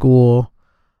at the school.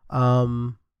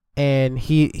 And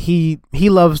he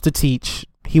loves to teach.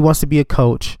 He wants to be a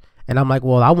coach, and I'm like,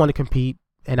 well, I want to compete,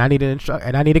 and I need an instructor,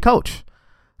 and I need a coach.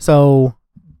 So,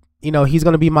 he's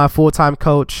going to be my full-time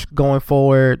coach going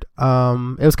forward.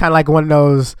 It was kind of like one of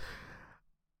those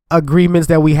agreements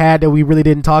that we had that we really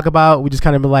didn't talk about. We just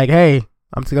kind of be like, hey,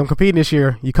 I'm competing this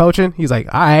year. You coaching? He's like,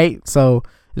 all right. So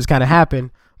it just kind of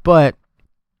happened. But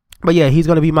yeah, he's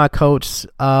going to be my coach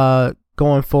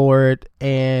going forward.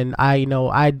 And I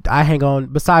hang on,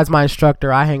 besides my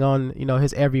instructor, I hang on,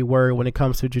 his every word when it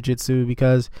comes to jiu-jitsu,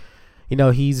 because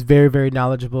he's very, very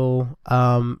knowledgeable.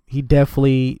 He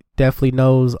definitely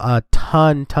knows a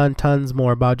tons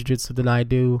more about jiu-jitsu than I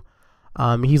do.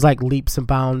 He's like leaps and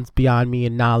bounds beyond me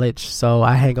in knowledge, so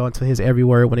I hang on to his every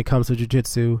word when it comes to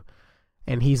jiu-jitsu.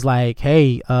 And he's like,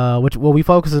 hey, what we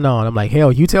focusing on? I'm like,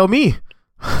 hell, you tell me.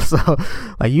 So,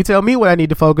 like, you tell me what I need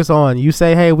to focus on. You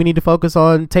say, hey, we need to focus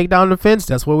on takedown defense.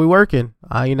 That's where we're working.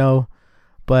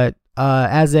 But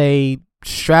as a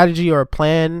strategy or a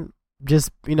plan,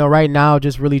 just right now,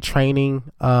 just really training,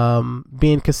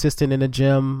 being consistent in the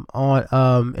gym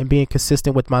and being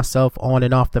consistent with myself on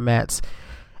and off the mats.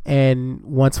 And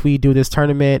once we do this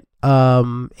tournament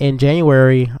in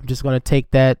January, I'm just going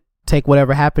to take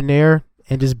whatever happened there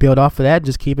and just build off of that and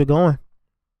just keep it going.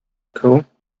 Cool.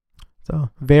 So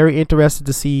very interested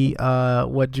to see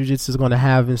what jiu-jitsu is going to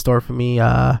have in store for me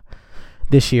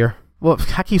this year. Well,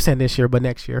 I keep saying this year, but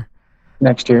next year.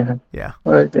 Next year. Yeah.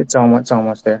 Well, it's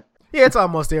almost there. Yeah, it's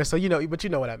almost there. So but you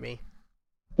know what I mean.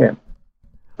 Yeah.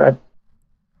 But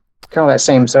kind of that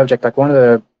same subject. Like, one of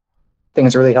the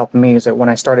things that really helped me is that when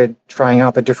I started trying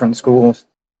out the different schools,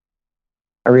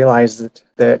 I realized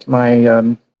that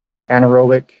my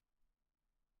anaerobic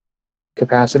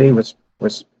capacity was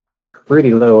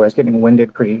pretty low. I was getting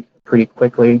winded pretty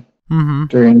quickly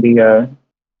during the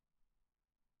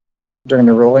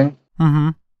rolling.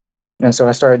 And so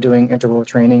I started doing interval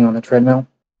training on the treadmill.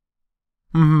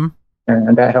 And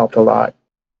that helped a lot.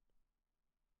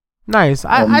 Nice.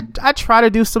 I try to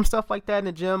do some stuff like that in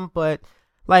the gym, but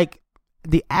like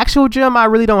the actual gym, I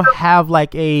really don't have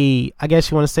like I guess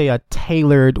you want to say a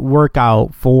tailored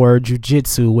workout for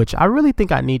jiu-jitsu, which I really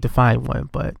think I need to find one,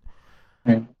 but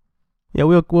yeah,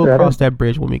 we'll cross that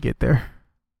bridge when we get there.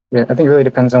 Yeah, I think it really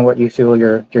depends on what you feel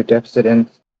your deficit in.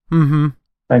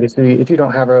 Like, if you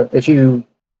don't have if you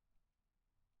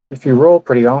roll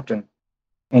pretty often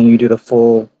and you do the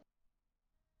full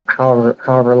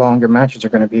however long your matches are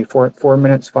going to be, 4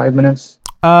 minutes, 5 minutes.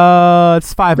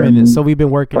 It's 5 minutes. So we've been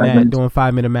working at doing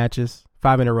 5-minute matches,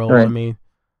 5-minute rolls. Right. I mean,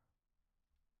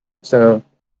 so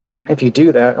if you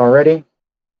do that already,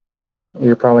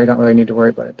 you probably don't really need to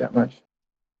worry about it that much.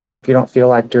 If you don't feel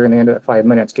like during the end of that 5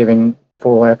 minutes giving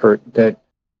full effort that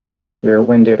you're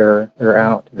winded or you're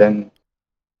out, then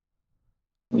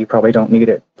you probably don't need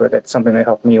it. But that's something that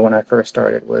helped me when I first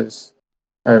started.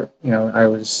 I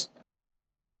was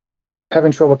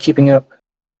having trouble keeping up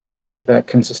that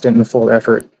consistent and full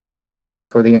effort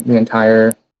for the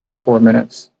entire 4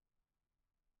 minutes.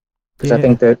 Because I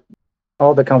think that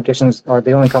all the competitions, or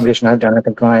the only competition I've done, I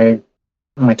think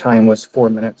my time was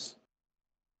 4 minutes.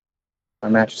 My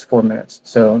match is 4 minutes.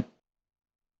 So.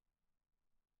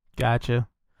 Gotcha.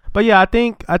 But yeah, I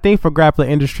think for Grappling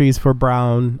Industries for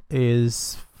Brown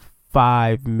is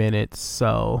 5 minutes.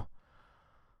 So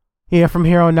yeah, from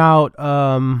here on out,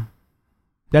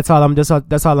 that's all I'm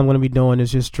going to be doing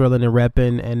is just drilling and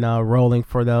repping and rolling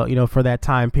for for that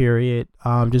time period.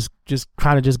 Just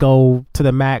trying to just go to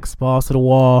the max, balls to the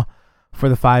wall for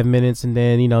the 5 minutes, and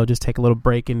then just take a little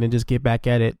break and then just get back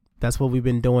at it. That's what we've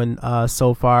been doing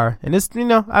so far, and it's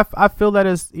I feel that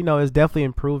is definitely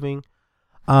improving.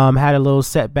 Had a little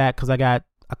setback because I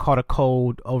caught a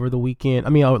cold over the weekend. I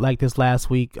mean, like this last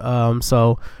week.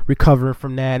 So recovering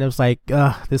from that, and it was like,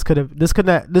 this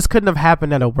couldn't have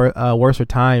happened at a worser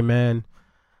time, man.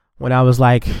 When I was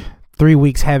like 3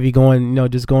 weeks heavy going,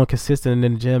 just going consistent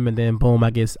in the gym, and then boom, I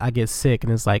get sick,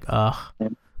 and it's like,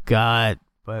 God.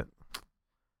 But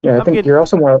yeah, I think you're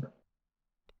also more.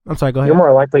 I'm sorry. Go ahead. You're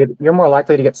more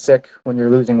likely to get sick when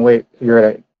you're losing weight. You're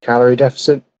at a calorie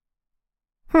deficit.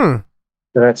 So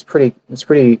that's pretty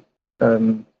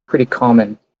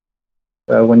common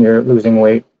when you're losing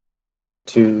weight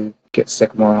to get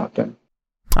sick more often.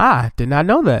 Did not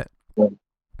know that.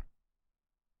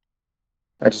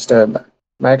 I just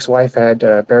my ex-wife had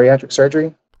bariatric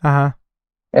surgery. And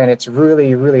it's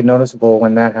really, really noticeable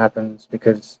when that happens,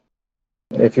 because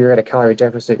if you're at a calorie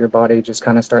deficit, your body just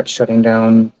kind of starts shutting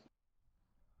down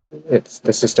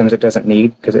the systems it doesn't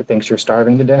need because it thinks you're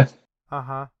starving to death.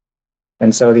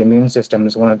 And so the immune system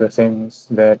is one of the things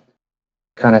that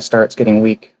kind of starts getting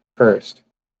weak first.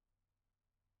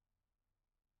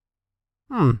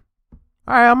 All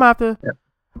right, I'm gonna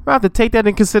have to take that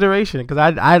in consideration, because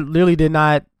I literally did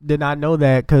not know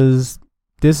that, because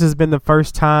this has been the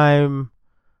first time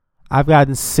I've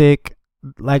gotten sick,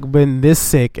 like been this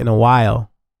sick in a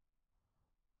while.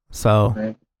 So,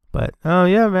 right. But oh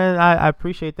yeah, man, I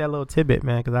appreciate that little tidbit,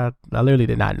 man, because I literally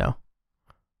did not know.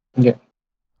 Yeah.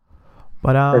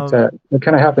 But it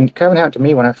kind of happened to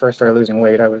me when I first started losing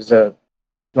weight. I was it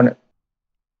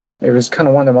was kind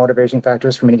of one of the motivation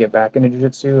factors for me to get back into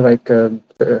jiu-jitsu, like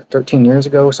 13 years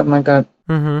ago, something like that.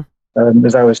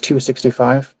 as I was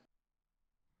 265.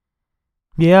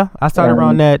 Yeah, I started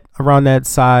around that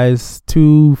size,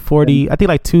 240. I think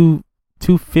like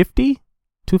 250,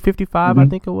 255. I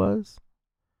think it was.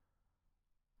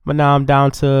 But now I'm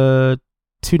down to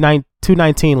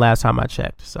 219 last time I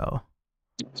checked. So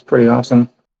it's pretty awesome.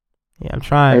 Yeah, I'm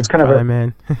trying. It's kind of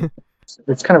man.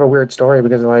 It's kind of a weird story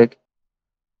because like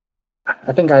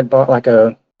I think I bought like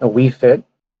a Wii Fit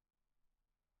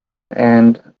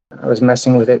and I was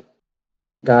messing with it,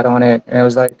 got on it, and it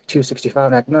was like 265.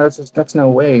 And I'm like, no, that's no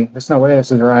way. There's no way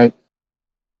this is right.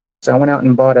 So I went out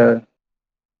and bought a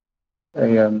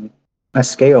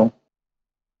scale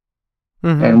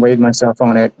and weighed myself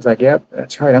on it. It's like, yep,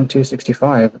 that's right. I'm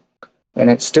 265, and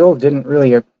it still didn't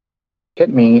really hit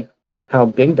me how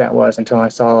big that was until I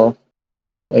saw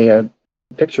a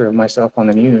picture of myself on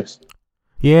the news.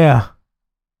 Yeah.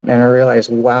 And I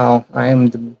realized, wow, I am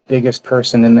the biggest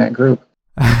person in that group.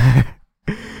 Yeah,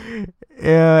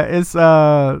 it's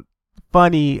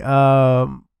funny.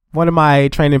 One of my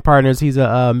training partners, he's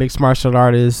a mixed martial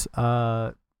artist,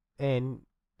 and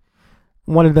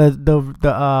one of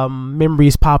the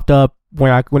memories popped up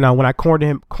when I cornered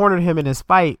him in his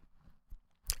fight,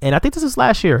 and I think this is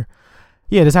last year.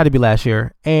 Yeah, this had to be last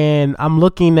year. And I'm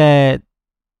looking at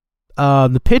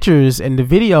the pictures and the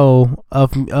video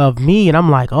of me, and I'm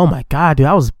like, oh my god, dude,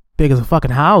 I was big as a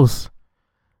fucking house.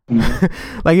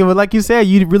 Like you said,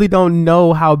 you really don't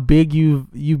know how big you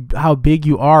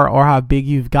are or how big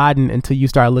you've gotten until you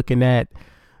start looking at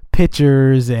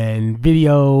pictures and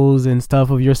videos and stuff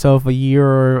of yourself a year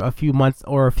or a few months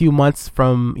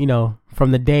from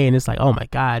the day, and it's like, oh my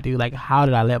god, dude, like how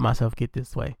did I let myself get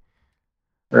this way?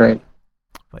 Right.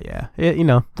 But yeah,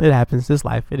 it happens. This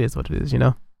life, it is what it is,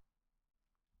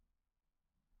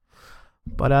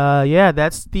 But yeah,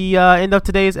 that's the end of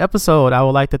today's episode. I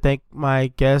would like to thank my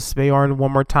guest Beorn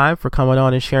one more time for coming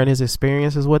on and sharing his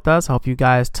experiences with us. I hope you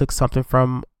guys took something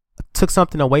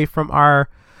away from our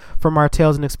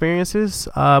tales and experiences.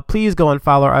 Please go and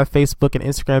follow our Facebook and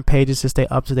Instagram pages to stay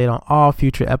up to date on all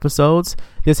future episodes.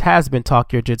 This has been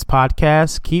Talk Yo Jits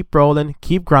Podcast. Keep rolling,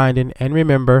 keep grinding, and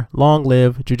remember, long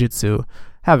live Jiu Jitsu.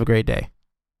 Have a great day.